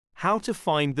How to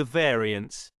find the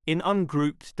variance in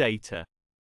ungrouped data.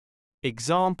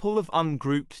 Example of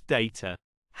ungrouped data.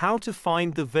 How to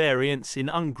find the variance in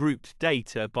ungrouped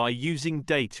data by using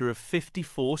data of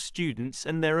 54 students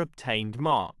and their obtained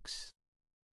marks.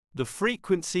 The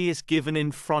frequency is given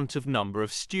in front of number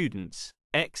of students,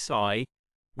 xi,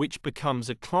 which becomes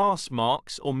a class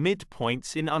marks or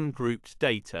midpoints in ungrouped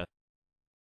data.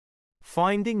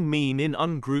 Finding mean in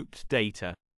ungrouped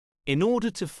data. In order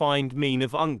to find mean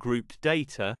of ungrouped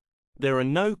data, there are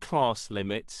no class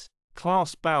limits,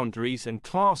 class boundaries and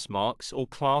class marks or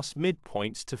class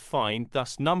midpoints to find,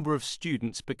 thus number of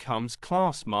students becomes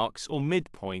class marks or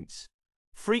midpoints.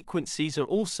 Frequencies are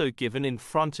also given in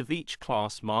front of each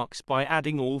class marks by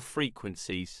adding all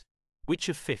frequencies, which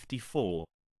are 54.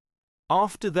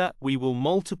 After that we will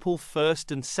multiple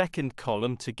first and second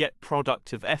column to get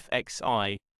product of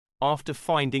fxi. After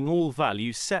finding all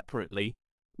values separately,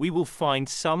 we will find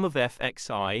sum of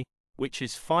fxi, which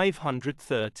is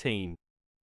 513.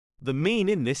 The mean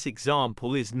in this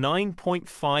example is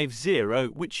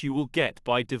 9.50, which you will get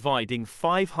by dividing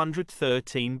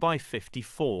 513 by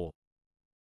 54.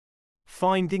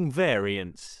 Finding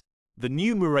variance. The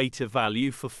numerator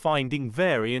value for finding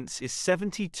variance is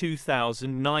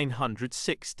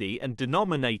 72,960 and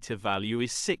denominator value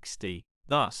is 60.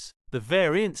 Thus, the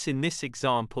variance in this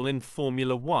example in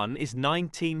Formula 1 is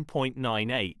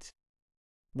 19.98.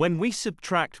 When we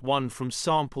subtract 1 from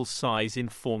sample size in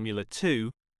Formula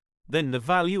 2, then the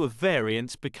value of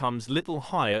variance becomes little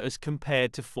higher as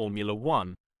compared to Formula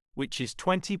 1, which is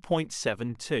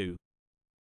 20.72.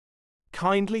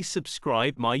 Kindly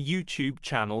subscribe my YouTube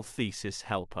channel Thesis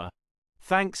Helper.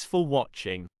 Thanks for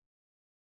watching.